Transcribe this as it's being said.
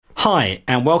Hi,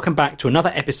 and welcome back to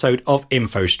another episode of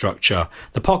Infrastructure,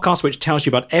 the podcast which tells you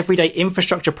about everyday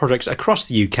infrastructure projects across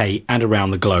the UK and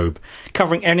around the globe,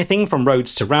 covering anything from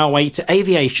roads to railway to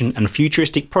aviation and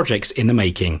futuristic projects in the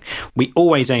making. We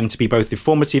always aim to be both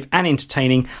informative and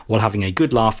entertaining while having a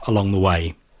good laugh along the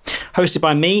way. Hosted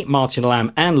by me, Martin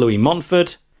Lamb and Louis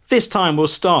Montford. This time we'll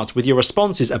start with your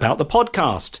responses about the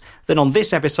podcast. Then on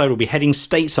this episode we'll be heading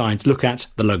stateside to look at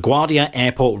the LaGuardia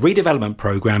Airport redevelopment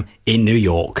programme in New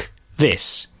York.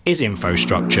 This is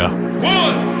Infrastructure.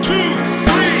 1, 2, 3,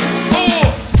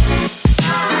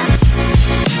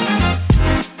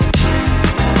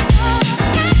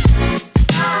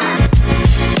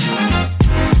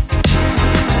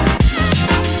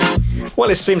 4. Well,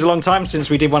 it seems a long time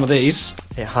since we did one of these.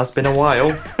 It has been a while.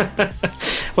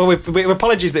 Well, we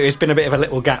apologies that it's been a bit of a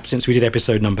little gap since we did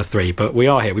episode number 3, but we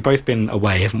are here. We've both been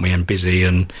away, haven't we, and busy.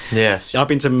 And Yes. I've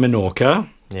been to Menorca.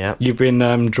 Yeah. You've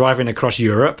been driving across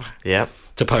Europe Yep.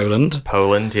 to Poland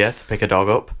Poland, yeah, to pick a dog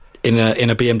up. in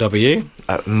a BMW.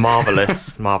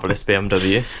 Marvellous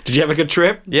BMW. Did you have a good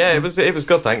trip? Yeah, it was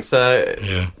good, thanks.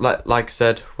 Like I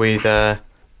said, we'd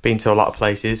been to a lot of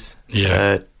places.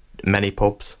 Yeah. Many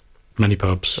pubs. Many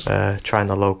pubs. Trying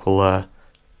the local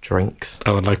drinks.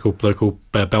 Oh, and local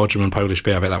Belgium and Polish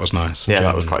beer. I bet that was nice. Yeah, German.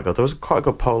 that was quite good. There was quite a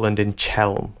good Poland in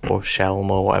Chelm, or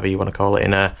Shelm, or whatever you want to call it,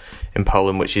 in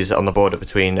Poland, which is on the border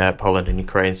between Poland and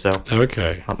Ukraine, so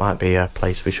Okay. that might be a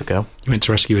place we should go. You went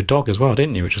to rescue a dog as well,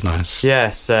 didn't you? Which was nice.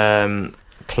 Yes,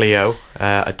 Cleo,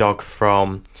 a dog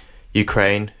from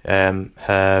Ukraine.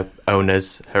 Her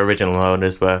original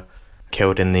owners were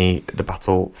killed in the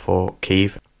battle for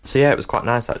Kyiv. So yeah, it was quite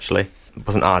nice actually. It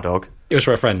wasn't our dog. It was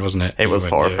for a friend, wasn't it? It was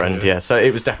for a friend, yeah. So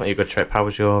it was definitely a good trip. How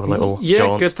was your little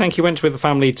jaunt? Good, thank you. Went with the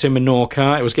family to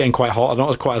Menorca. It was getting quite hot,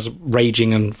 not quite as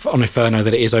raging and on Inferno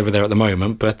that it is over there at the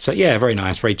moment. But yeah, very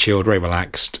nice, very chilled, very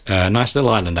relaxed. Nice little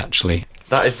island, actually.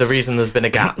 That is the reason there's been a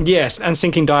gap. Yes, and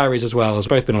syncing diaries as well. We've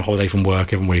both been on holiday from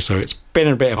work, haven't we? So it's been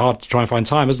a bit hard to try and find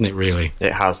time, hasn't it, really?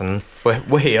 It hasn't.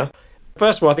 We're here.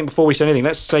 First of all, I think before we say anything,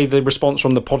 let's say the response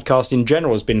from the podcast in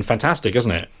general has been fantastic,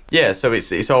 hasn't it? Yeah, so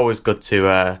it's always good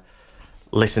to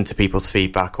listen to people's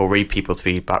feedback, or read people's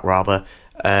feedback rather,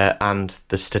 and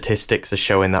the statistics are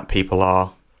showing that people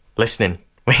are listening,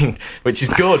 which is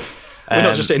good. We're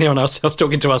not just sitting here on ourselves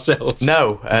talking to ourselves.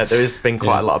 No, there has been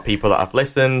quite a lot of people that have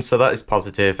listened, so that is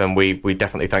positive, and we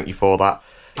definitely thank you for that.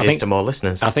 Here's to more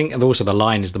listeners. I think also the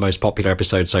Lion is the most popular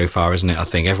episode so far, isn't it? I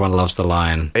think everyone loves the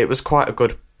Lion. It was quite a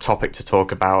good topic to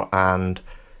talk about, and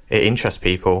it interests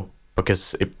people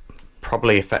because it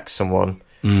probably affects someone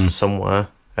somewhere.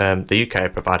 The UK are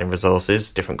providing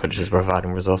resources, different countries are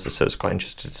providing resources, so it's quite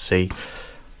interesting to see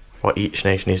what each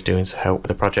nation is doing to help with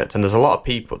the project. And there's a lot of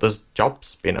people, there's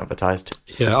jobs being advertised.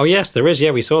 Yeah. Oh, yes, there is.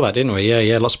 Yeah, we saw that, didn't we?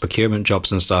 Yeah, lots of procurement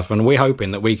jobs and stuff. And we're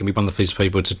hoping that we can be one of these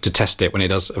people to test it when it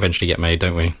does eventually get made,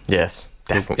 don't we? Yes,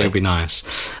 definitely. It'll be nice.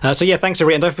 So yeah, thanks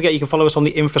everybody. And don't forget, you can follow us on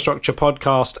the Infrastructure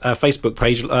Podcast Facebook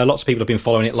page. Lots of people have been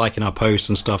following it, liking our posts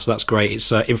and stuff, so that's great.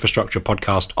 It's Infrastructure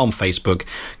Podcast on Facebook.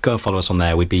 Go and follow us on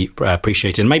there. We'd be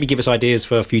appreciated. And maybe give us ideas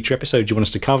for future episodes you want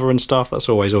us to cover and stuff. That's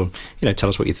always, or tell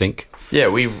us what you think. Yeah,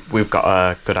 we've got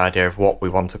a good idea of what we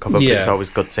want to cover, but it's always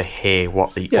good to hear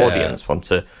what the audience want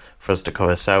for us to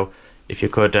cover. So if you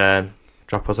could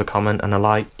drop us a comment and a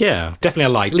like. Yeah, definitely a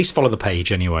like. At least follow the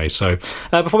page anyway. So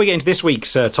before we get into this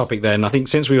week's topic then, I think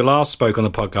since we last spoke on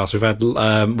the podcast, we've had,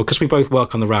 because we both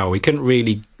work on the rail, we couldn't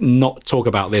really not talk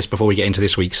about this before we get into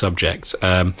this week's subject.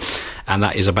 And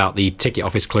that is about the ticket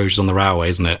office closures on the railway,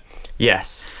 isn't it?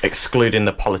 Yes, excluding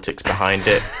the politics behind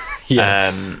it.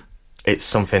 It's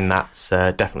something that's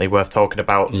definitely worth talking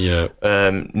about. Yeah.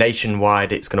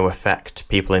 Nationwide, it's going to affect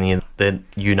people in the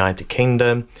United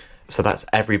Kingdom. So that's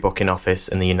every booking office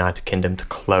in the United Kingdom to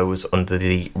close under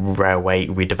the Railway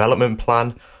Redevelopment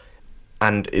Plan.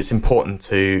 And it's important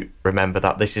to remember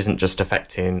that this isn't just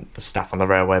affecting the staff on the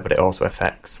railway, but it also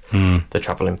affects the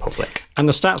travelling public. And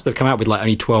the stats that have come out with like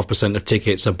only 12% of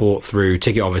tickets are bought through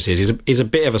ticket offices is a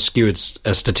bit of a skewed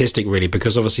statistic, really,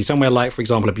 because obviously somewhere like, for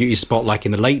example, a beauty spot like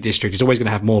in the Lake District is always going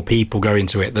to have more people going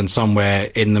to it than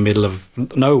somewhere in the middle of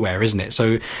nowhere, isn't it?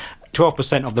 So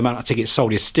 12% of the amount of tickets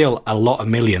sold is still a lot of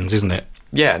millions, isn't it?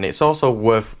 Yeah, and it's also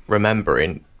worth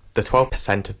remembering the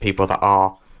 12% of people that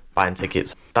are buying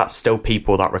tickets, that's still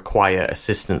people that require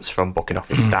assistance from booking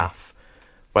office staff,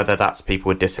 whether that's people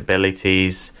with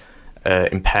disabilities,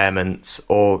 impairments,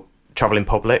 or travelling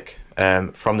public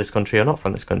from this country or not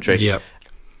from this country. Yep.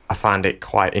 I find it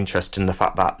quite interesting, the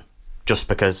fact that just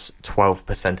because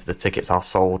 12% of the tickets are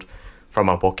sold from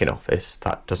our booking office,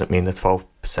 that doesn't mean the 12%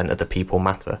 of the people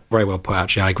matter. Very well put,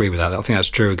 actually. I agree with that. I think that's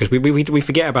true, because we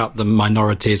forget about the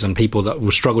minorities and people that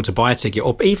will struggle to buy a ticket,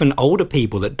 or even older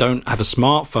people that don't have a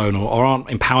smartphone or aren't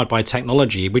empowered by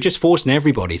technology. We're just forcing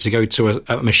everybody to go to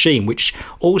a machine, which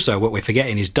also, what we're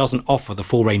forgetting is, doesn't offer the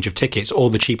full range of tickets or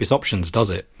the cheapest options, does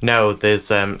it? No,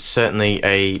 there's certainly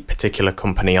a particular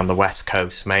company on the West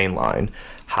Coast main line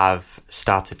have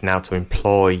started now to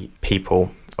employ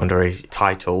people under a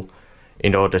title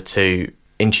in order to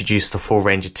introduce the full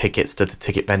range of tickets to the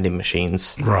ticket vending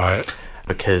machines. Right.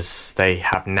 Because they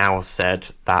have now said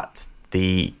that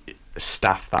the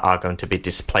staff that are going to be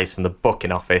displaced from the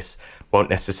booking office won't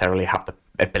necessarily have the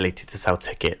ability to sell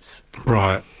tickets.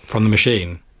 Right. From the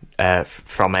machine?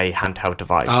 From a handheld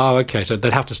device. Oh, okay. So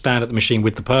they'd have to stand at the machine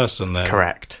with the person there.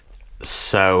 Correct.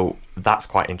 So that's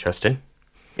quite interesting.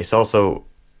 It's also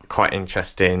quite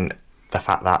interesting the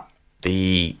fact that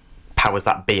the powers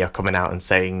that be are coming out and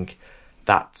saying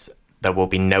that there will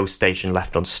be no station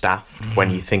left unstaffed.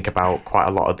 When you think about quite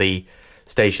a lot of the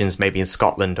stations maybe in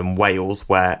Scotland and Wales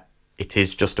where it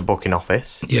is just a booking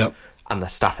office. Yep. And the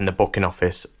staff in the booking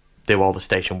office do all the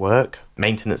station work,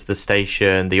 maintenance of the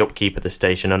station, the upkeep of the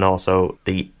station, and also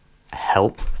the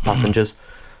help passengers.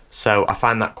 So I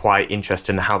find that quite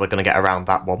interesting how they're going to get around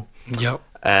that one. Yep.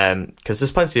 Because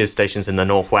there's plenty of stations in the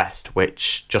northwest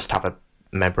which just have a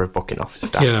member of booking office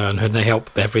staff. Yeah, and they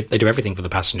help. They do everything for the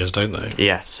passengers, don't they?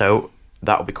 Yeah, so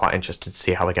that'll be quite interesting to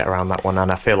see how they get around that one,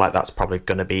 and I feel like that's probably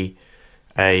going to be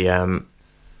a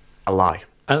lie.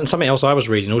 And something else I was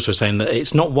reading also saying that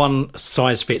it's not one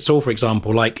size fits all. For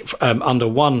example, like under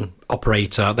one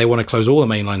operator, they want to close all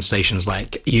the mainline stations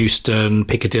like Euston,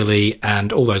 Piccadilly,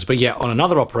 and all those. But yet on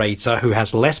another operator who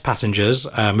has less passengers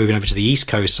moving over to the East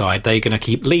Coast side, they're going to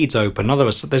keep Leeds open. In other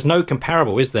words, there's no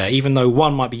comparable, is there? Even though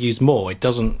one might be used more, it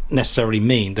doesn't necessarily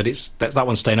mean that that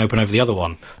one's staying open over the other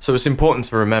one. So it's important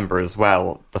to remember as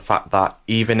well the fact that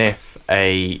even if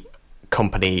a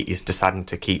company is deciding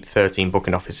to keep 13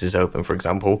 booking offices open, for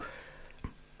example,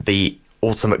 the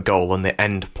ultimate goal and the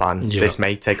end plan, this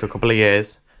may take a couple of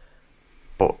years,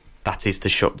 but that is to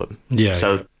shut them.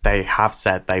 They have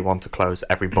said they want to close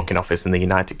every booking office in the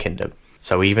United Kingdom.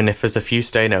 So even if there's a few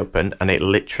staying open, and it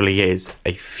literally is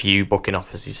a few booking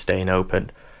offices staying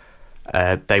open,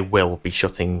 they will be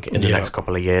shutting in the next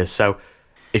couple of years. So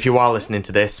if you are listening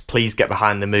to this, please get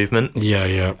behind the movement.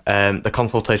 The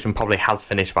consultation probably has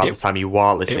finished by the time you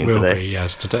are listening to this. It will be,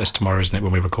 yes. It's tomorrow, isn't it,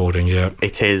 when we're recording,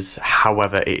 It is.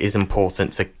 However, it is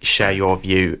important to share your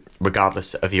view,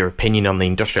 regardless of your opinion on the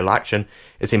industrial action.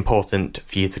 It's important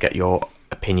for you to get your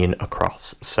opinion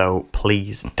across. So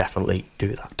please definitely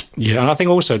do that. Yeah, and I think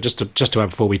also, just to add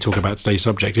before we talk about today's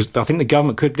subject, is I think the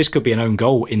government could be an own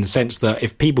goal, in the sense that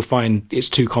if people find it's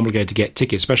too complicated to get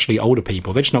tickets, especially older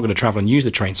people, they're just not going to travel and use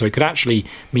the train. So it could actually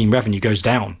mean revenue goes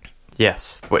down.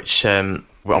 Yes, which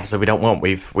obviously we don't want.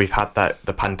 We've had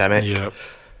the pandemic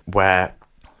where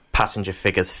passenger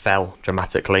figures fell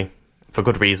dramatically for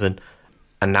good reason,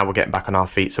 and now we're getting back on our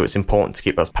feet. So it's important to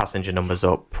keep those passenger numbers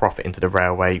up, profit into the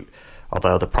railway.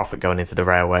 Although the profit going into the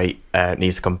railway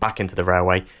needs to come back into the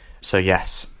railway. So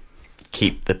yes,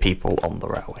 keep the people on the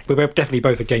railway. We're definitely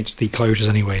both against the closures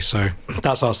anyway, so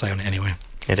that's our say on it anyway.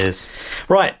 It is.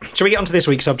 Right, shall we get on to this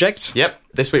week's subject? Yep,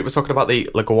 this week we're talking about the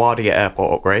LaGuardia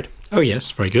airport upgrade. Oh yes,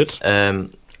 very good.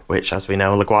 Which, as we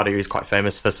know, LaGuardia is quite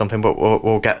famous for something, but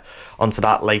we'll get onto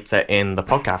that later in the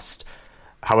podcast.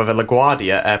 However,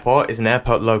 LaGuardia Airport is an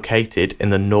airport located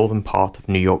in the northern part of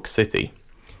New York City.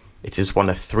 It is one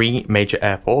of 3 major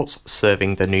airports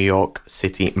serving the New York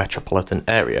City metropolitan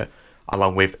area,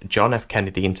 along with John F.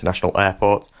 Kennedy International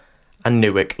Airport and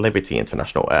Newark Liberty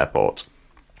International Airport.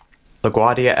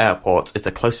 LaGuardia Airport is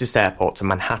the closest airport to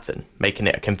Manhattan, making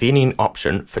it a convenient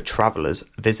option for travellers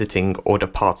visiting or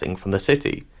departing from the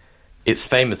city. It's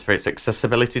famous for its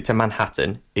accessibility to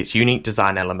Manhattan, its unique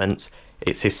design elements,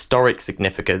 its historic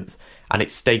significance, and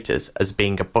its status as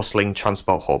being a bustling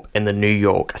transport hub in the New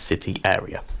York City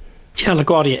area. Yeah,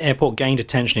 LaGuardia Airport gained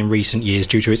attention in recent years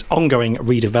due to its ongoing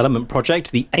redevelopment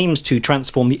project. The aims to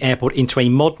transform the airport into a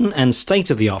modern and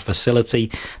state-of-the-art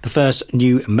facility, the first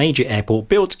new major airport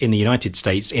built in the United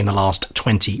States in the last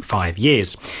 25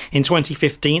 years. In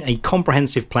 2015, a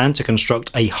comprehensive plan to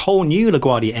construct a whole new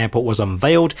LaGuardia Airport was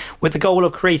unveiled, with the goal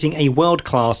of creating a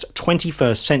world-class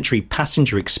 21st century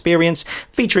passenger experience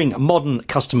featuring modern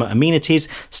customer amenities,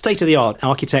 state-of-the-art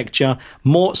architecture,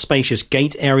 more spacious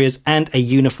gate areas, and a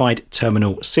unified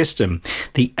terminal system.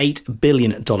 The $8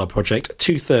 billion project,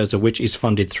 2/3 of which is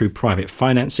funded through private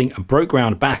financing, broke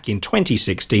ground back in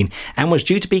 2016 and was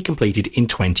due to be completed in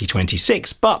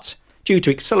 2026. But due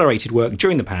to accelerated work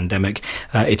during the pandemic.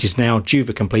 It is now due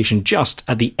for completion just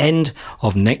at the end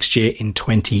of next year in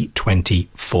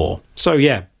 2024. So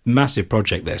yeah, massive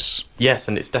project this. Yes,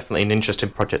 and it's definitely an interesting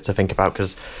project to think about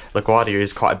because LaGuardia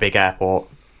is quite a big airport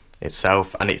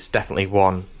itself, and it's definitely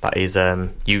one that is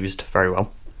used very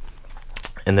well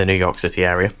in the New York City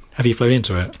area. Have you flown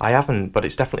into it? I haven't, but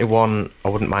it's definitely one I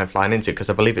wouldn't mind flying into because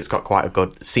I believe it's got quite a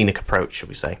good scenic approach, should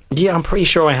we say. Yeah, I'm pretty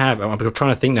sure I have. I'm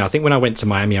trying to think now. I think when I went to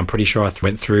Miami, I'm pretty sure I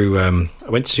went through... I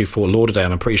went to Fort Lauderdale,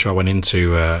 and I'm pretty sure I went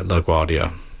into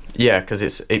LaGuardia. Yeah, because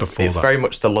it's very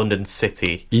much the London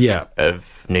City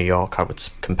of New York, I would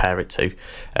compare it to,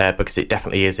 because it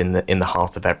definitely is in the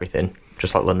heart of everything,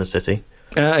 just like London City.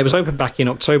 It was opened back in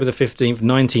October the 15th,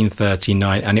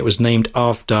 1939, and it was named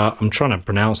after, I'm trying to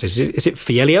pronounce this, is it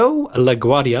Fielio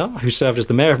LaGuardia, who served as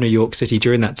the mayor of New York City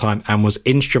during that time and was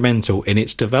instrumental in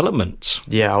its development.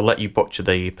 Yeah, I'll let you butcher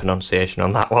the pronunciation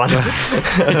on that one.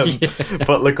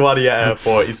 But LaGuardia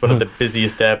Airport is one of the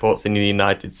busiest airports in the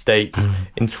United States.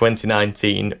 In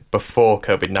 2019, before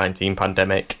COVID-19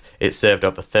 pandemic, it served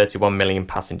over 31 million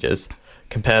passengers.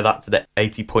 Compare that to the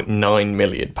 80.9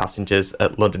 million passengers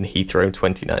at London Heathrow in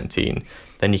 2019,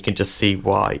 then you can just see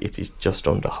why it is just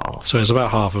under half. So it's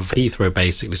about half of Heathrow,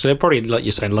 basically. So probably, like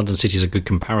you're saying, London City is a good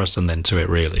comparison then to it,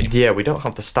 really. Yeah, we don't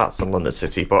have the stats on London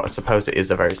City, but I suppose it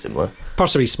is a very similar.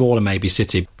 Possibly smaller, maybe,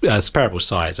 city. Comparable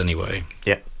size, anyway.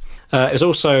 Yeah. It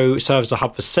also serves as a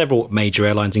hub for several major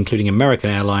airlines, including American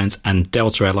Airlines and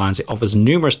Delta Airlines. It offers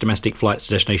numerous domestic flights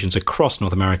to destinations across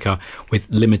North America with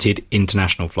limited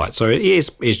international flights. So it is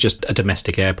just a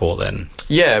domestic airport then.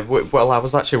 Yeah, well, I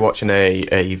was actually watching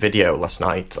a video last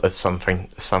night of San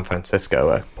Francisco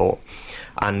airport,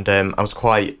 and I was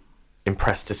quite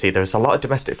impressed to see there's a lot of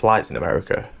domestic flights in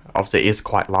America. Obviously, it is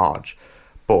quite large,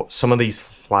 but some of these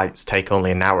flights take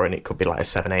only an hour, and it could be like a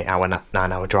 7-8 hour,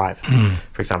 9 hour drive,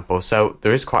 for example. So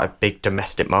there is quite a big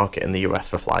domestic market in the US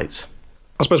for flights.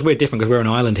 I suppose we're different because we're an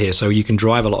island here, so you can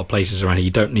drive a lot of places around here.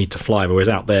 You don't need to fly, but whereas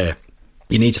out there,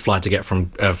 you need to fly to get from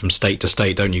state to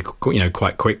state, don't you?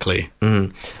 Quite quickly.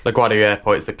 LaGuardia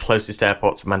Airport is the closest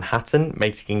airport to Manhattan,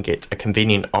 making it a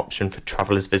convenient option for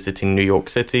travellers visiting New York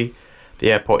City.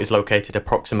 The airport is located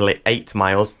approximately 8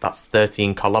 miles, that's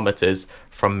 13 kilometres,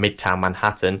 from Midtown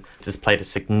Manhattan. It has played a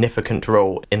significant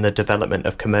role in the development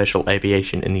of commercial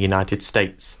aviation in the United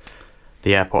States.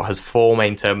 The airport has 4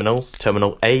 main terminals,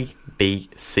 Terminal A,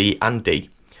 B, C and D.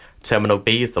 Terminal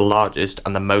B is the largest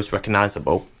and the most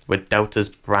recognisable, with Delta's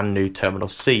brand new Terminal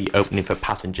C opening for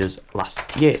passengers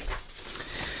last year.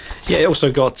 Yeah, it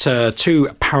also got 2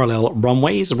 parallel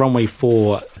runways, runway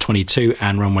 422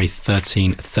 and runway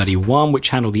 1331, which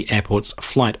handle the airport's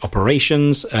flight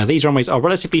operations. These runways are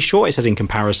relatively short, it says, in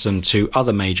comparison to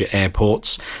other major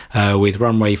airports, with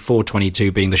runway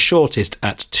 422 being the shortest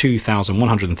at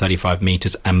 2,135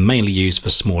 metres and mainly used for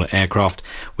smaller aircraft,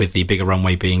 with the bigger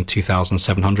runway being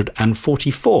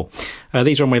 2,744.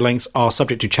 These runway lengths are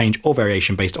subject to change or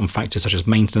variation based on factors such as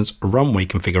maintenance, runway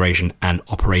configuration and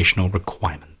operational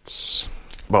requirements.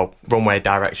 Well, runway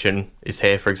direction is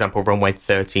here. For example, runway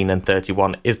 13 and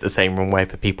 31 is the same runway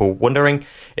for people wondering.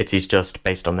 It is just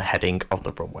based on the heading of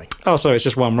the runway. Oh, so it's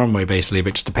just one runway basically, but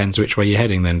it just depends which way you're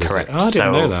heading then, does Correct. it? Oh, I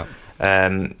didn't know that.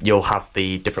 You'll have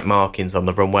the different markings on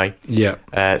the runway. Yeah.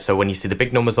 So when you see the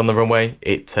big numbers on the runway,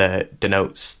 it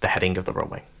denotes the heading of the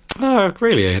runway. Oh,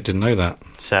 really? I didn't know that.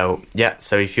 So, yeah.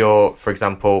 So if you're, for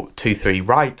example, 23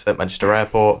 right at Manchester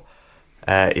Airport,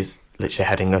 is literally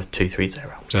heading of 230.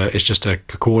 So it's just a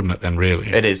coordinate then, really?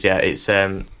 It is, yeah. It's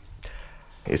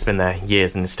been there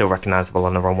years and it's still recognisable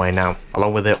on the runway now,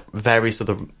 along with the various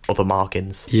other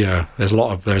markings. Yeah, there's a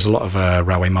lot of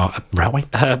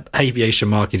aviation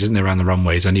markings, isn't there, around the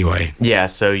runways anyway? Yeah,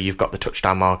 so you've got the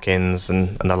touchdown markings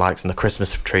and the likes, and the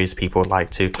Christmas trees. People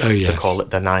like to call it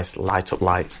the nice light up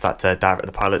lights that direct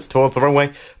the pilots towards the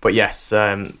runway. But yes,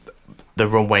 the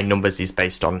runway numbers is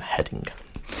based on heading.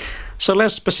 So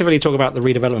let's specifically talk about the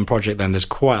redevelopment project then. There's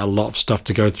quite a lot of stuff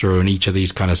to go through in each of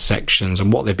these kind of sections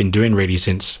and what they've been doing really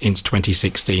since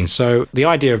 2016. So the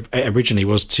idea originally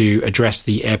was to address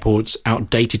the airport's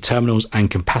outdated terminals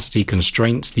and capacity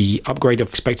constraints. The upgrade of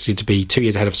expected to be 2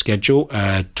 years ahead of schedule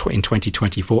in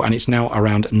 2024, and it's now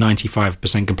around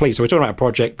 95% complete. So we're talking about a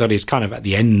project that is kind of at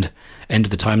the end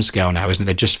of the timescale now, isn't it?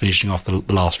 They're just finishing off the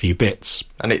last few bits.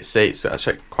 And it's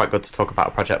actually quite good to talk about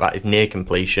a project that is near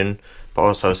completion, but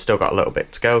also still got a little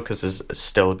bit to go because there's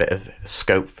still a bit of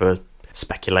scope for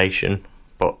speculation.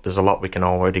 but there's a lot we can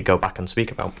already go back and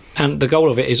speak about. And the goal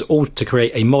of it is all to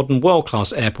create a modern,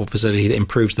 world-class airport facility that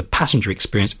improves the passenger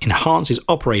experience, enhances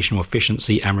operational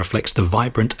efficiency, and reflects the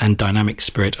vibrant and dynamic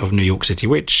spirit of New York City,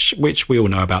 which we all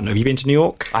know about. Have you been to New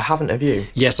York? I haven't, have you?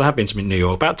 Yes, I have been to New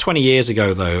York. About 20 years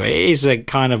ago, though. It is a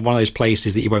kind of one of those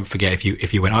places that you won't forget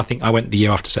if you went. I think I went the year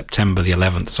after September the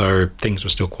 11th, so things were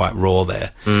still quite raw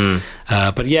there.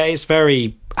 But yeah, it's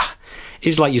very...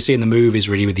 It's like you see in the movies,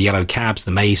 really, with the yellow cabs,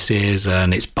 the Macy's,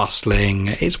 and it's bustling.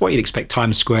 It's what you'd expect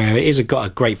Times Square. It is got a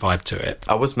great vibe to it.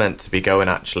 I was meant to be going,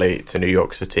 actually, to New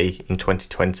York City in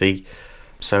 2020,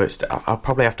 so I'll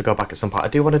probably have to go back at some point. I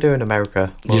do want to do in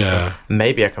America. Yeah.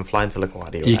 Maybe I can fly into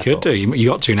LaGuardia. You could do. You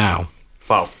got to now.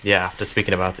 Well, yeah, after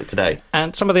speaking about it today.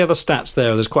 And some of the other stats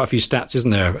there's quite a few stats, isn't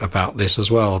there, about this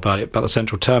as well, about the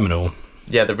central terminal.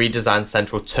 Yeah, the redesigned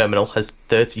central terminal has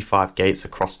 35 gates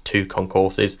across 2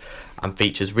 concourses and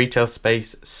features retail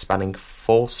space spanning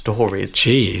 4 stories.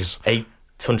 Jeez.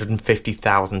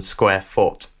 850,000 square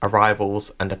foot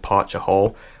arrivals and departure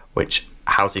hall, which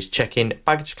houses check-in,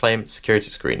 baggage claim, security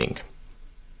screening.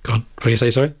 Go on, what do you say,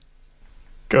 sorry?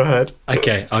 Go ahead.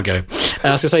 Okay, I'll go. I was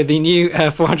going to say, the new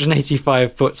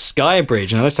 485-foot Sky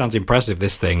Bridge, now that sounds impressive,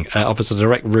 this thing, offers a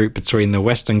direct route between the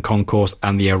Western Concourse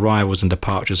and the Arrivals and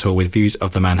Departures Hall with views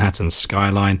of the Manhattan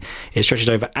skyline. It stretches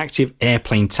over active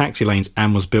airplane taxi lanes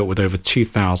and was built with over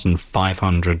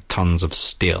 2,500 tons of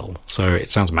steel. So it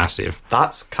sounds massive.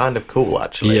 That's kind of cool,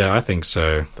 actually. Yeah, I think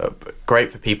so. But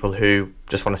great for people who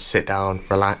just want to sit down,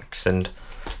 relax, and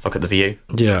look at the view.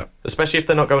 Yeah. Especially if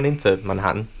they're not going into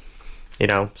Manhattan. You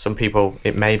know, some people,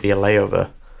 it may be a layover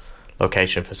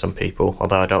location for some people,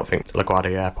 although I don't think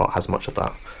LaGuardia Airport has much of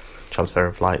that,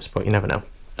 transferring flights, but you never know.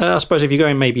 I suppose if you're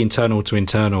going maybe internal to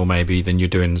internal, maybe, then you're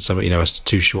doing some,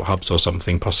 2 short hubs or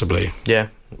something, possibly. Yeah,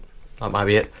 that might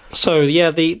be it. So, yeah,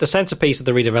 the centrepiece of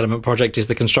the redevelopment project is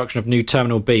the construction of new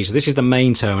Terminal B. So this is the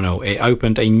main terminal. It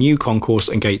opened a new concourse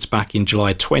and gates back in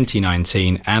July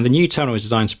 2019, and the new terminal is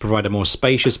designed to provide a more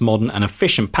spacious, modern and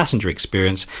efficient passenger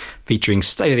experience, featuring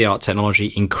state-of-the-art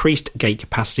technology, increased gate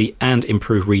capacity and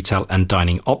improved retail and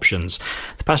dining options.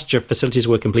 The passenger facilities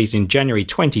were completed in January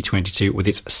 2022 with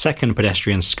its second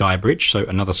pedestrian sky bridge, so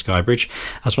another sky bridge,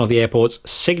 as one of the airport's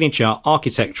signature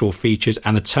architectural features,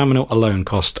 and the terminal alone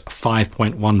cost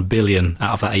 $5.1 billion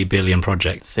out of that $8 billion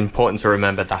project. It's important to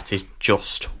remember that is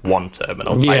just one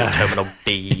terminal. Yeah. That is Terminal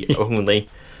B only.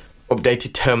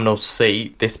 Updated Terminal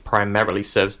C, this primarily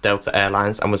serves Delta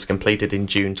Airlines and was completed in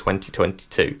June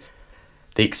 2022.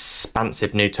 The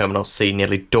expansive new Terminal C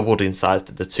nearly doubled in size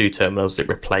to the 2 terminals it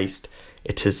replaced.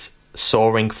 It has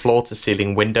soaring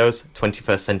floor-to-ceiling windows,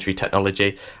 21st century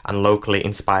technology, and locally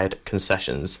inspired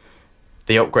concessions.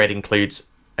 The upgrade includes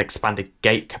expanded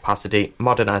gate capacity,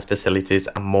 modernised facilities,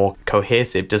 and more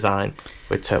cohesive design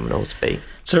with Terminals B.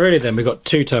 So really then, we've got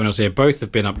 2 terminals here. Both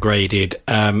have been upgraded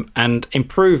and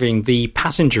improving the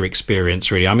passenger experience,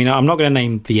 really. I mean, I'm not going to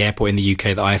name the airport in the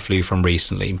UK that I flew from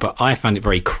recently, but I found it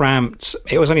very cramped.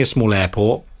 It was only a small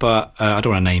airport, but I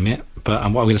don't want to name it. But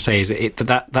what I'm going to say is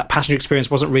that passenger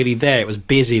experience wasn't really there. It was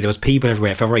busy. There was people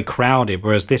everywhere. It felt very crowded,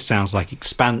 whereas this sounds like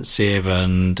expansive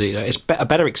and it's a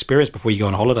better experience before you go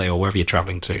on holiday or wherever you're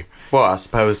travelling to. Well, I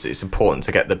suppose it's important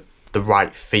to get the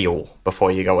right feel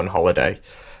before you go on holiday.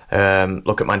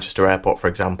 Look at Manchester Airport, for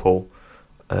example.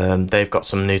 They've got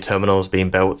some new terminals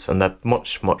being built, and they're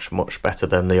much, much, much better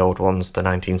than the old ones, the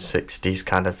 1960s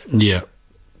kind of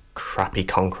crappy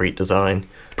concrete design.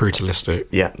 Brutalistic.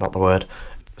 Yeah, not the word.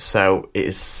 So it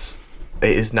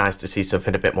is nice to see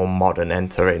something a bit more modern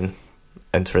entering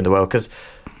the world, because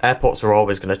airports are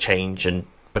always going to change, and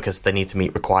because they need to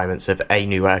meet requirements of A,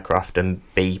 new aircraft, and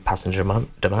B, passenger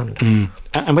demand.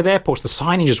 And with airports, the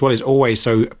signage as well is always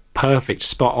so perfect,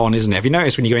 spot on, isn't it? Have you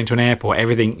noticed when you go into an airport,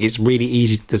 everything is really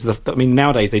easy?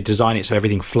 Nowadays they design it so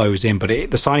everything flows in, but the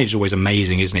signage is always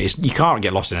amazing, isn't it? You can't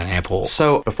get lost in an airport.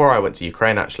 So before I went to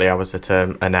Ukraine, actually, I was at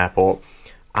an airport,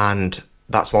 and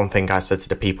that's one thing I said to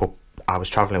the people I was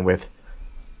travelling with.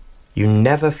 You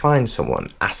never find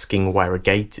someone asking where a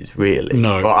gate is, really.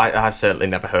 No. Well, I've certainly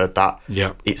never heard that.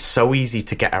 Yeah. It's so easy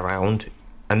to get around,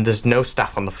 and there's no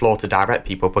staff on the floor to direct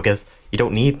people, because you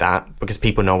don't need that, because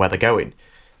people know where they're going.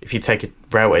 If you take a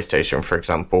railway station, for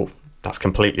example, that's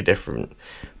completely different.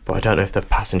 But I don't know if the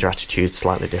passenger attitude's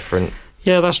slightly different.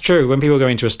 Yeah, that's true. When people go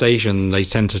into a station, they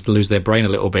tend to lose their brain a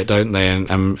little bit, don't they?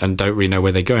 And don't really know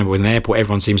where they're going. But with an airport,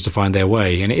 everyone seems to find their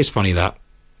way. And it is funny that.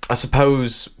 I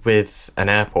suppose with an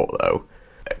airport, though,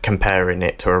 comparing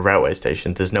it to a railway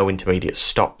station, there's no intermediate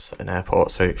stops at an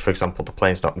airport. So, for example, the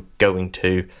plane's not going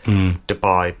to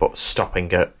Dubai, but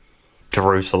stopping at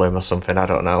Jerusalem or something, I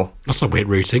don't know. That's a weird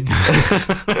routing.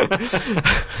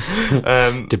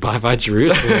 Dubai via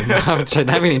Jerusalem. That'd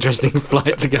be an interesting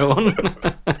flight to go on.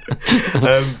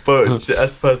 But I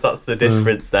suppose that's the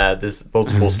difference there. There's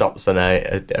multiple stops on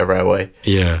a railway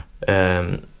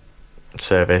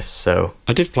service, so...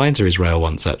 I did fly into Israel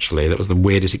once, actually. That was the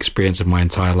weirdest experience of my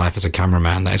entire life as a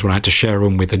cameraman. That is when I had to share a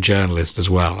room with a journalist as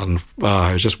well, and it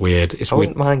was just weird. I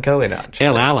wouldn't mind going, actually.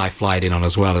 El Al I flied in on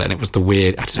as well, and it was the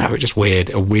weird... I don't know, it was just weird.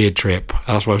 A weird trip.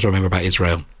 That's what I remember about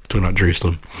Israel. Talking about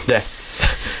Jerusalem. Yes.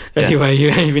 Anyway,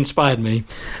 you've inspired me.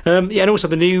 And also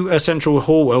the new central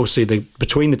hall,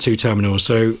 between the two terminals.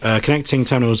 So connecting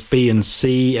terminals B and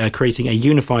C, creating a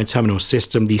unified terminal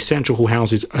system. The central hall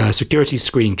houses security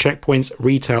screening checkpoints,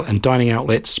 retail and dining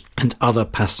outlets, and other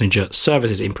passenger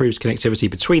services. It improves connectivity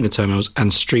between the terminals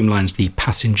and streamlines the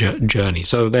passenger journey.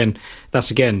 So then that's,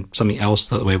 again, something else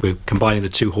that we're combining the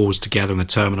two halls together in the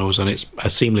terminals, and it's a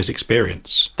seamless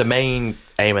experience. The main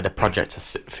aim of the project, I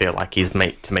feel like, is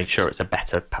to make sure it's a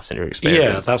better passenger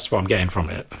experience. Yeah, that's what I'm getting from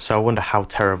it. So I wonder how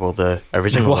terrible the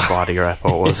original LaGuardia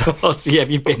airport was. Yeah, if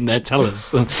you've been there, tell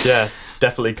us. Yes,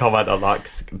 definitely comment on that.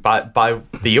 'Cause by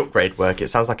the upgrade work, it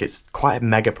sounds like it's quite a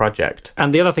mega project.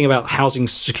 And the other thing about housing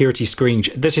security screening,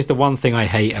 this is the one thing I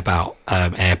hate about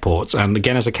airports. And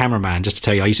again, as a cameraman, just to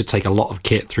tell you, I used to take a lot of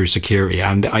kit through security,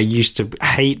 and I used to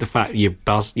hate the fact your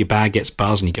bag gets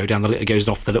buzzed and you go down it goes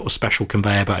off the little special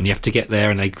conveyor belt and you have to get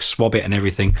there and they swab it and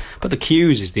everything. But the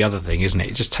queues is the other thing, isn't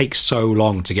it? It just takes so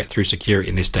long to get through security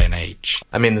in this day and age.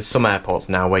 I mean, there's some airports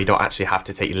now where you don't actually have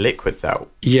to take your liquids out.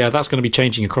 Yeah, that's going to be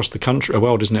changing across the country,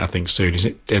 world, isn't it? I think soon, is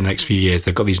it? In the next few years,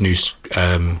 they've got these new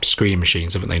screening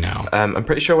machines, haven't they? Now, I'm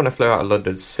pretty sure when I flew out of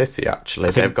London City, actually,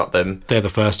 they've got them. They're the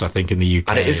first, I think, in the UK,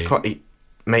 and it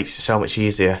makes it so much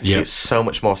easier. Yep. It's so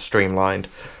much more streamlined,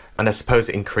 and I suppose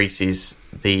it increases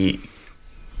the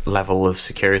level of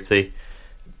security,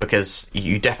 because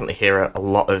you definitely hear a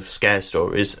lot of scare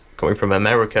stories coming from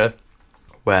America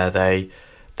where they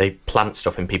plant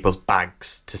stuff in people's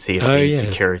bags to see if there's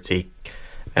security.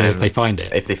 And if they find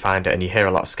it. And you hear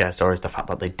a lot of scare stories, the fact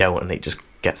that they don't, and it just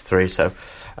gets through. So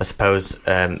I suppose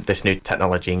this new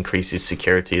technology increases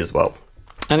security as well.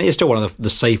 And it is still one of the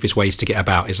safest ways to get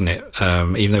about, isn't it?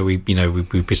 Even though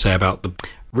we say about the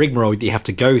rigmarole that you have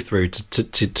to go through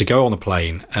to go on the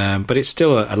plane, but it's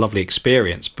still a lovely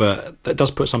experience. But that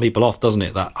does put some people off, doesn't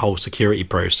it? That whole security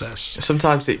process.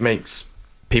 Sometimes it makes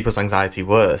people's anxiety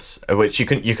worse, which you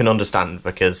can understand,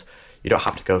 because you don't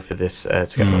have to go for this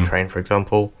to get on a train, for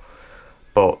example.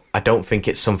 But I don't think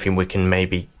it's something we can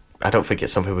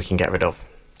get rid of.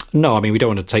 No, I mean, we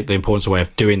don't want to take the importance away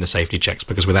of doing the safety checks,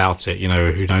 because without it,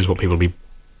 who knows what people will be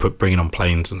bringing on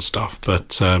planes and stuff.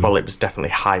 But well, it was definitely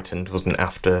heightened, wasn't it,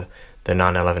 after the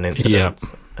 9/11 incident?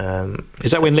 Yeah.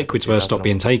 Is that when liquids were stopped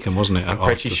being taken, wasn't it? I'm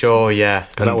pretty sure, yeah.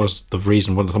 Because that was the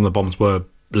reason some of the bombs were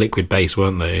liquid based,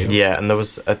 weren't they? Yeah, and there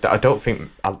was I don't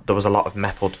think there was a lot of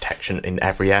metal detection in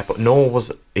every airport, nor was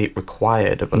it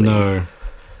required, I believe. No.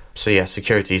 So yeah,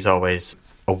 security is always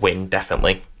a win,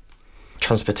 definitely.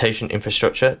 Transportation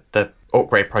infrastructure. The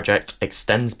upgrade project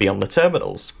extends beyond the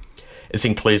terminals. It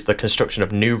includes the construction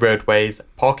of new roadways,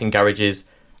 parking garages,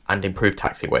 and improved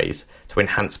taxiways to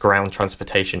enhance ground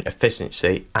transportation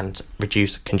efficiency and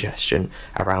reduce congestion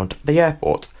around the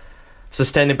airport.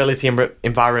 Sustainability and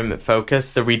environment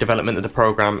focus. The redevelopment of the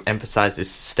programme emphasises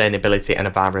sustainability and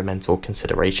environmental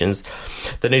considerations.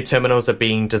 The new terminals are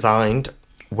being designed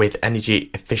with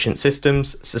energy-efficient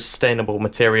systems, sustainable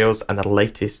materials, and the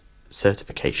latest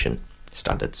certification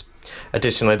standards.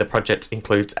 Additionally, the project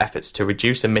includes efforts to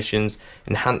reduce emissions,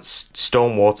 enhance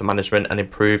stormwater management, and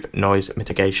improve noise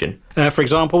mitigation. For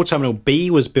example, Terminal B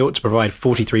was built to provide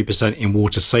 43% in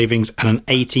water savings and an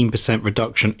 18%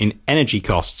 reduction in energy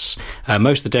costs.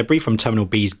 Most of the debris from Terminal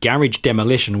B's garage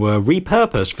demolition were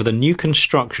repurposed for the new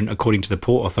construction, according to the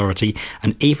Port Authority,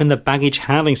 and even the baggage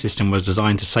handling system was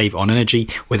designed to save on energy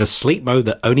with a sleep mode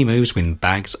that only moves when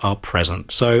bags are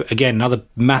present. So again, another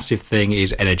massive thing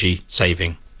is energy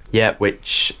saving. Yeah,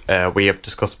 which we have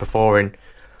discussed before in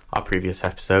our previous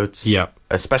episodes. Yeah.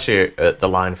 Especially at the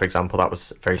line, for example, that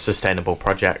was a very sustainable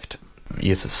project.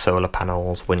 Use of solar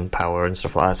panels, wind power and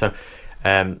stuff like that. So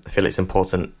I feel it's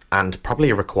important and probably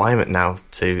a requirement now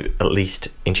to at least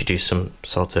introduce some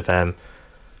sort of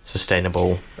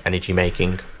sustainable energy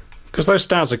making. Because those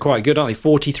stats are quite good, aren't they?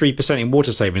 43% in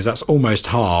water savings, that's almost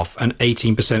half, and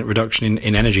 18% reduction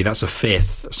in energy, that's a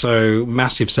fifth. So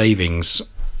massive savings.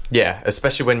 Yeah,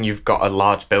 especially when you've got a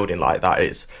large building like that,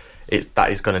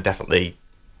 that is going to definitely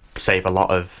save a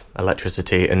lot of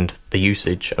electricity and the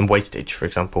usage and wastage, for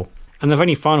example. And the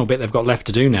only final bit they've got left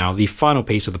to do now, the final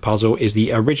piece of the puzzle, is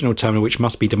the original terminal, which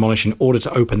must be demolished in order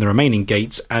to open the remaining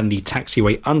gates and the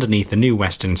taxiway underneath the new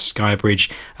Western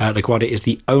Skybridge. LaGuardia is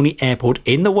the only airport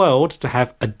in the world to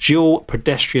have a dual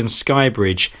pedestrian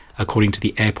skybridge, according to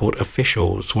the airport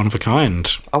officials. One of a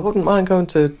kind. I wouldn't mind going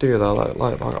to do that,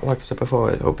 like I said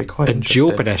before. It would be quite interesting. A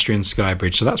dual pedestrian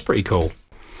skybridge, so that's pretty cool.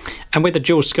 And with the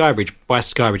dual skybridge, by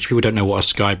skybridge, people don't know what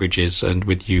a skybridge is, and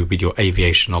with your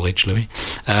aviation knowledge, Louis,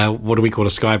 what do we call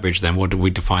a skybridge then? What do we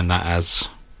define that as?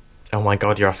 Oh my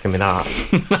God, you're asking me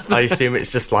that. I assume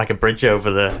it's just like a bridge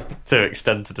over to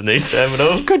extend to the new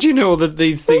terminals. God, you know all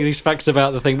these facts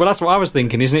about the thing. Well, that's what I was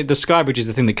thinking, isn't it? The skybridge is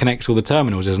the thing that connects all the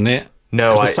terminals, isn't it?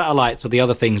 No, the satellites are the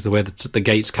other things where the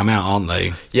gates come out, aren't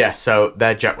they? Yeah, so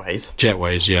they're jetways.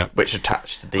 Jetways, yeah. Which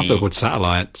attach to the... I thought they were called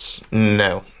satellites.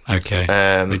 No. Okay.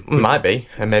 Might be,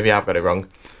 and maybe I've got it wrong.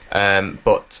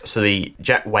 So the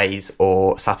jetways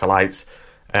or satellites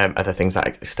are the things that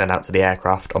extend out to the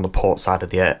aircraft on the port side of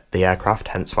the aircraft,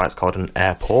 hence why it's called an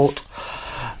airport.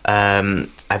 And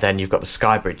then you've got the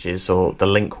sky bridges or the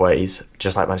linkways,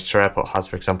 just like Manchester Airport has,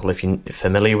 for example. If you're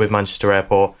familiar with Manchester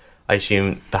Airport, I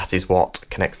assume that is what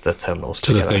connects the terminals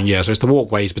together. To the thing, yeah. So it's the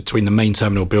walkways between the main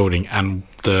terminal building and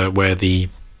where the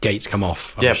gates come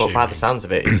off. I'm assuming. But by the sounds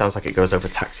of it, it sounds like it goes over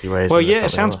taxiways. Well, yeah, it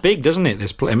sounds big, doesn't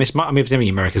it?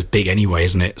 America's big anyway,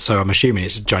 isn't it? So I'm assuming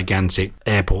it's a gigantic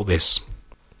airport, this.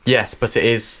 Yes, but it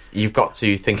is. You've got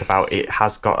to think about it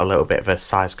has got a little bit of a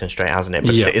size constraint, hasn't it?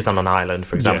 Because it is on an island,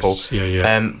 for example. Yes,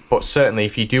 yeah. But certainly,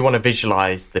 if you do want to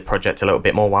visualise the project a little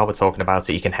bit more while we're talking about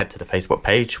it, you can head to the Facebook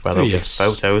page where there'll be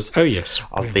photos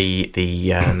of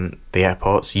the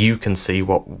airports. You can see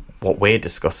what we're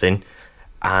discussing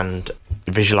and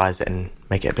visualise it and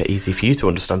make it a bit easy for you to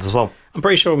understand as well. I'm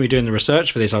pretty sure when we were doing the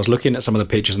research for this, I was looking at some of the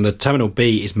pictures, and the Terminal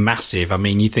B is massive. I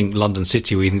mean, you think London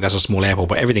City, we think that's a small airport,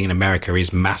 but everything in America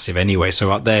is massive anyway.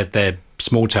 So their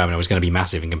small terminal is going to be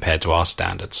massive compared to our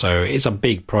standards. So it's a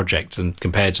big project, and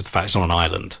compared to the fact it's on an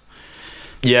island.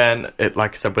 Yeah, and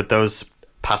like I said, with those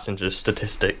passenger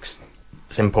statistics,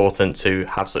 it's important to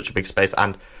have such a big space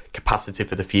and capacity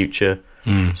for the future.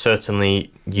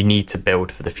 Certainly, you need to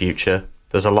build for the future.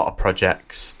 There's a lot of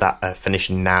projects that are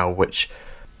finishing now, which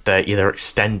they're either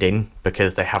extending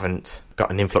because they haven't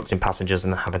got an influx in passengers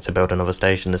and they're having to build another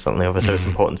station, there's something over. So it's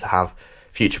important to have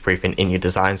future-proofing in your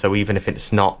design. So even if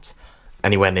it's not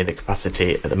anywhere near the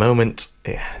capacity at the moment,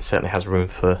 it certainly has room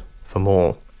for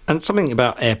more. And something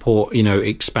about airport,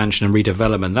 expansion and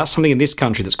redevelopment, that's something in this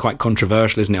country that's quite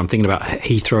controversial, isn't it? I'm thinking about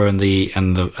Heathrow and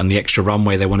the extra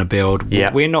runway they want to build.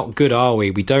 Yeah. We're not good, are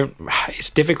we? We don't. It's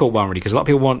a difficult one, really, because a lot of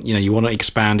people want, you want to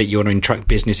expand it, you want to attract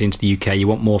business into the UK, you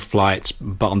want more flights,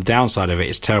 but on the downside of it,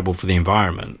 it's terrible for the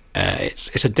environment.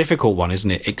 It's a difficult one,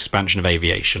 isn't it? Expansion of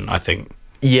aviation, I think.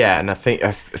 Yeah, and I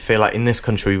feel like in this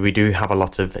country we do have a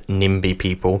lot of NIMBY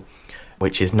people,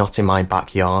 which is not in my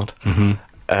backyard.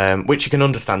 Which you can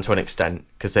understand to an extent,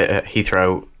 because at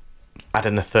Heathrow,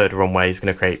 adding the third runway is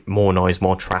going to create more noise,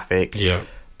 more traffic. Yeah.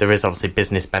 There is obviously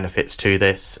business benefits to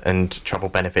this and travel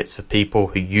benefits for people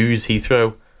who use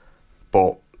Heathrow,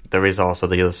 but there is also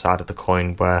the other side of the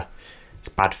coin where it's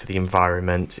bad for the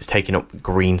environment, it's taking up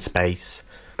green space,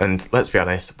 and let's be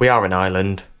honest, we are an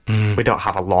island, we don't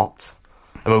have a lot.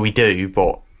 I mean, we do,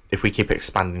 but if we keep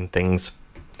expanding things,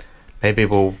 maybe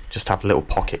we'll just have little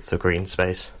pockets of green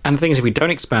space. And the thing is, if we don't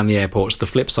expand the airports, the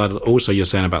flip side also you're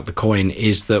saying about the coin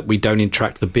is that we don't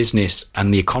attract the business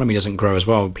and the economy doesn't grow as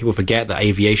well. People forget that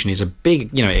aviation is a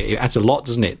big, it adds a lot,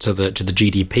 doesn't it, to the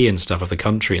GDP and stuff of the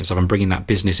country and stuff, and bringing that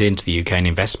business into the UK and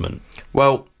investment.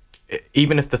 Well,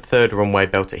 even if the third runway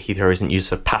built at Heathrow isn't used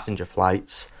for passenger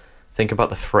flights, think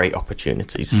about the freight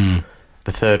opportunities.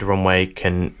 The third runway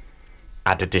can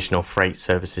add additional freight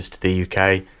services to the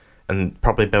UK and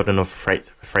probably build another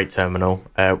freight terminal,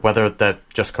 whether they're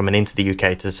just coming into the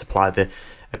UK to supply the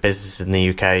businesses in the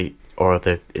UK or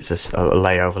it's a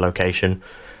layover location.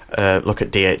 Look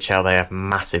at DHL, they have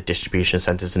massive distribution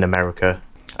centres in America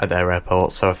at their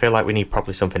airports, so I feel like we need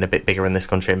probably something a bit bigger in this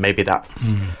country, and maybe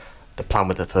that's the plan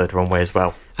with the third runway as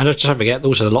well. And just don't forget,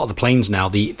 also a lot of the planes now,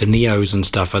 the Neos and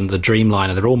stuff and the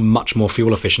Dreamliner, they're all much more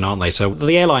fuel efficient, aren't they? So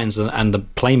the airlines and the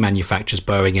plane manufacturers,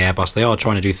 Boeing, Airbus, they are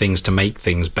trying to do things to make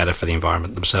things better for the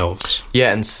environment themselves.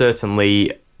 Yeah, and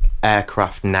certainly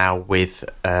aircraft now with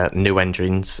new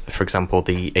engines, for example,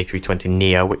 the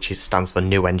A320neo, which stands for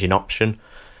new engine option,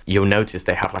 you'll notice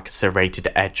they have like a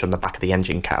serrated edge on the back of the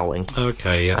engine cowling.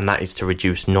 Okay, yeah. And that is to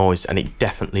reduce noise, and it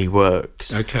definitely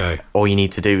works. Okay. All you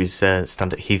need to do is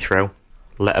stand at Heathrow,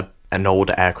 let an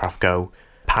older aircraft go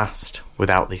past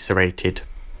without the serrated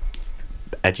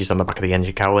edges on the back of the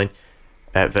engine cowling,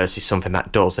 versus something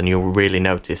that does, and you'll really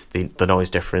notice the noise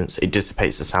difference. It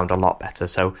dissipates the sound a lot better.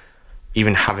 So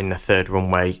even having the third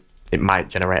runway, it might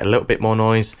generate a little bit more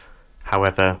noise.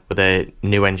 However, with the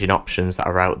new engine options that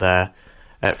are out there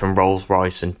from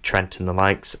Rolls-Royce and Trent and the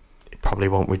likes, it probably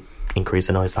won't increase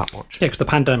the noise that much. Yeah, because the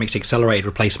pandemic's accelerated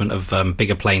replacement of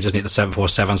bigger planes, isn't it? The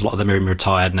 747s, a lot of them are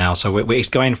retired now. So it's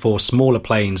going for smaller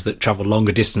planes that travel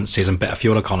longer distances, and better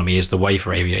fuel economy is the way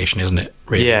for aviation, isn't it?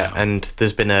 Really, yeah, now. And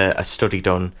there's been a study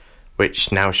done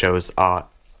which now shows our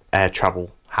air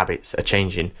travel habits are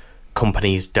changing.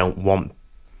 Companies don't want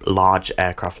large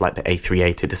aircraft like the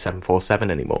A380, the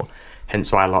 747 anymore. Hence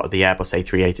why a lot of the Airbus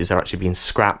A380s are actually being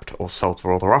scrapped or sold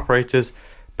to other operators,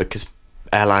 because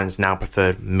airlines now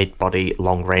prefer mid-body,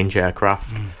 long-range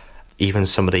aircraft. Even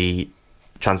some of the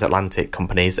transatlantic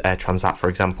companies, Air Transat, for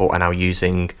example, are now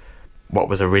using what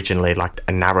was originally like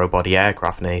a narrow-body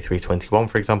aircraft, an A321,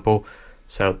 for example.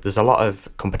 So there's a lot of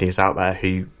companies out there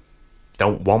who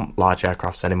don't want large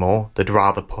aircrafts anymore. They'd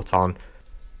rather put on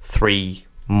 3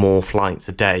 more flights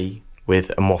a day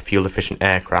with a more fuel-efficient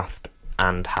aircraft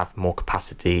and have more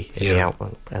capacity in the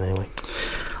output. Anyway.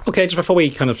 Okay, just before we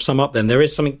kind of sum up then, there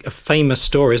is a famous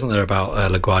story, isn't there,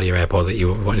 about LaGuardia Airport that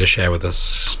you wanted to share with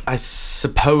us? I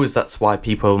suppose that's why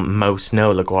people most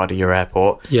know LaGuardia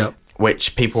Airport. Yeah.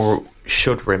 Which people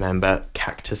should remember,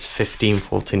 Cactus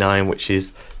 1549, which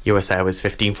is US Airways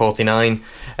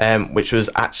 1549, which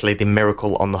was actually the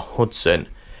Miracle on the Hudson.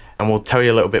 And we'll tell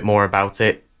you a little bit more about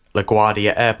it.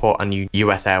 LaGuardia Airport and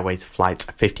US Airways Flight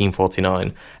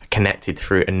 1549 connected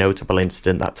through a notable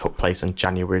incident that took place on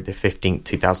January the 15th,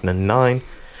 2009,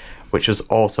 which was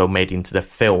also made into the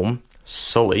film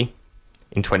Sully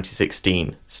in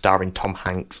 2016, starring Tom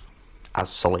Hanks as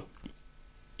Sully.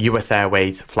 US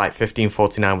Airways Flight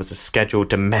 1549 was a scheduled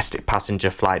domestic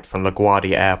passenger flight from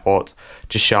LaGuardia Airport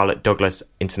to Charlotte Douglas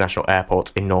International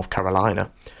Airport in North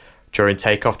Carolina. During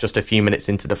takeoff, just a few minutes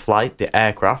into the flight, the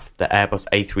aircraft, the Airbus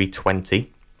A320,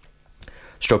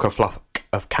 struck a flock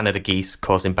of Canada geese,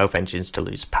 causing both engines to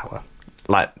lose power.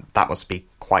 That must be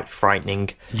quite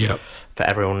frightening for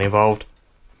everyone involved.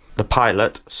 The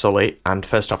pilot, Sully, and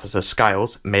First Officer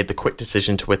Skiles made the quick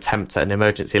decision to attempt an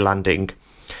emergency landing.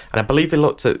 And I believe they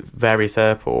looked at various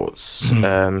airports.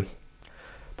 But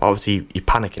obviously, you're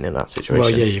panicking in that situation. Well,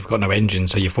 yeah, you've got no engine,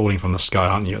 so you're falling from the sky,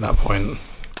 aren't you, at that point?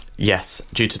 Yes,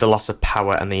 due to the loss of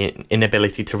power and the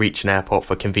inability to reach an airport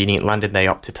for convenient landing, they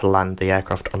opted to land the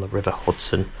aircraft on the River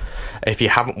Hudson. If you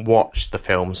haven't watched the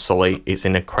film Sully, it's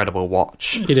an incredible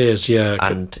watch. It is, yeah.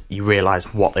 And you realise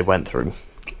what they went through.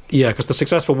 Yeah, because the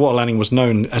successful water landing has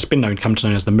come to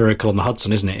known as the Miracle on the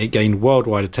Hudson, isn't it? It gained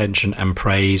worldwide attention and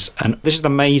praise. And this is the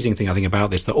amazing thing, I think,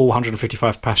 about this, that all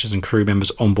 155 passengers and crew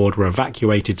members on board were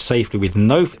evacuated safely with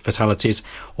no fatalities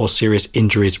or serious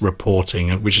injuries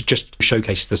reporting, which just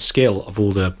showcases the skill of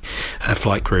all the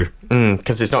flight crew.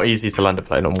 Because it's not easy to land a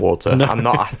plane on water. No.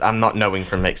 I'm not knowing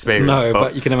from experience. No,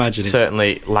 but you can imagine.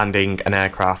 Certainly, landing an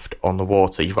aircraft on the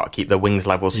water, you've got to keep the wings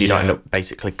level so you don't end up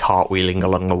basically cartwheeling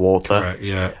along the water. Correct,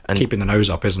 yeah. And keeping the nose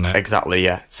up, isn't it? Exactly,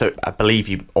 yeah. So I believe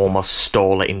you almost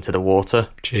stall it into the water.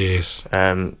 Jeez.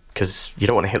 Because you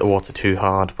don't want to hit the water too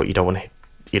hard, but you don't want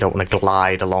to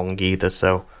glide along either.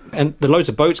 So. And the loads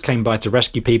of boats came by to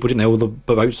rescue people, didn't they? All the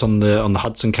boats on the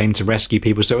Hudson came to rescue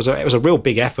people. So it was a real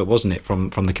big effort, wasn't it, from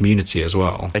the community as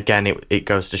well? Again, it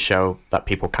goes to show that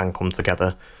people can come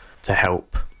together to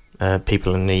help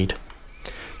people in need.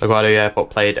 LaGuardia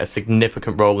Airport played a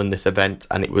significant role in this event,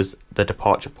 and it was the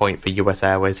departure point for US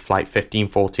Airways Flight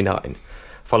 1549.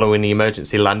 Following the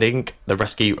emergency landing, the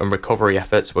rescue and recovery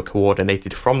efforts were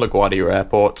coordinated from LaGuardia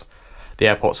Airport. The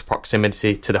airport's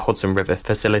proximity to the Hudson River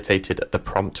facilitated the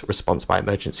prompt response by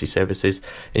emergency services,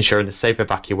 ensuring the safe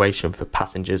evacuation for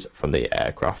passengers from the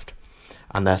aircraft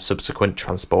and their subsequent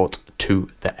transport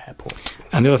to the airport.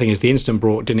 And the other thing is, the incident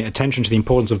brought attention to the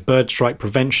importance of bird strike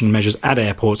prevention measures at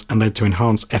airports and led to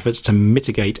enhanced efforts to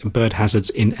mitigate bird hazards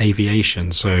in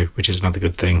aviation, which is another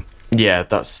good thing. Yeah,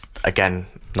 that's, again,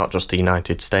 not just the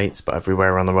United States, but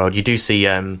everywhere around the world. You do see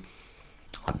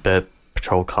bird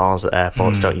patrol cars at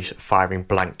airports, don't you, firing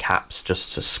blank caps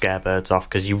just to scare birds off,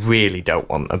 because you really don't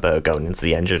want a bird going into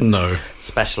the engine. No.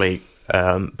 Especially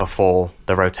before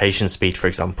the rotation speed, for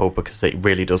example, because it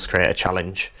really does create a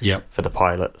challenge for the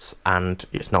pilots, and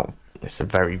it's a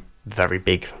very, very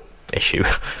big issue.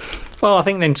 Well, I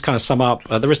think then to kind of sum up,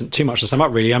 there isn't too much to sum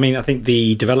up, really. I mean, I think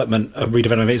the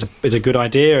redevelopment is a good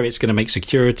idea. It's going to make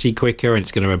security quicker, and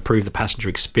it's going to improve the passenger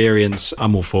experience.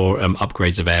 I'm all for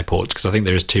upgrades of airports, because I think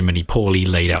there is too many poorly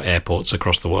laid out airports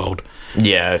across the world.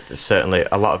 Yeah, certainly.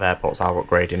 A lot of airports are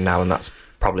upgrading now, and that's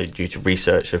probably due to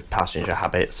research of passenger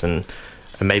habits and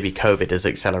And maybe COVID has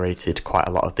accelerated quite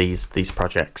a lot of these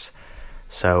projects.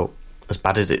 So as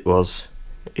bad as it was,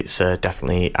 it's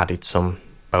definitely added some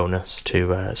bonus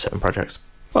to certain projects.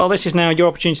 Well, this is now your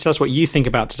opportunity to tell us what you think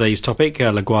about today's topic,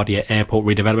 LaGuardia Airport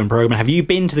Redevelopment Programme. Have you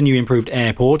been to the new improved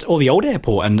airport or the old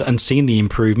airport and seen the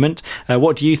improvement?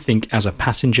 What do you think as a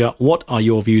passenger? What are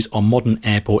your views on modern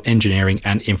airport engineering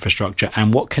and infrastructure?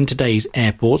 And what can today's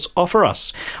airports offer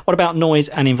us? What about noise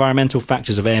and environmental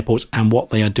factors of airports and what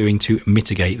they are doing to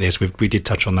mitigate this? We did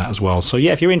touch on that as well. So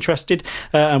yeah, if you're interested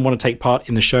and want to take part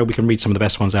in the show, we can read some of the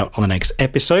best ones out on the next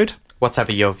episode.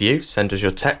 Whatever your view, send us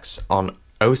your texts on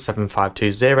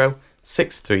 07520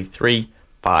 633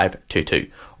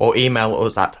 522 or email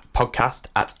us at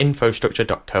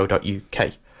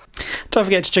podcast@infostructure.co.uk. Don't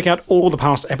forget to check out all the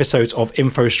past episodes of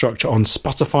Infrastructure on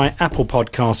Spotify, Apple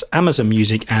Podcasts, Amazon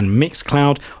Music and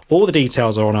Mixcloud. All the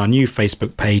details are on our new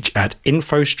Facebook page at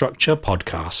Infrastructure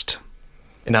Podcast.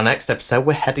 In our next episode,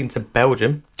 we're heading to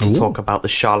Belgium to talk about the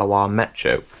Charleroi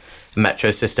Metro. A metro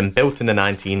system built in the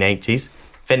 1980s,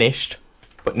 finished,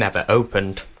 but never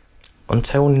opened.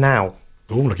 Until now.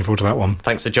 Oh, looking forward to that one.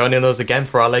 Thanks for joining us again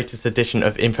for our latest edition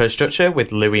of Infrastructure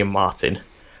with Louis and Martin.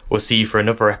 We'll see you for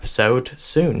another episode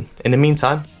soon. In the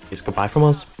meantime, it's goodbye from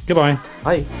us. Goodbye.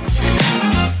 Bye.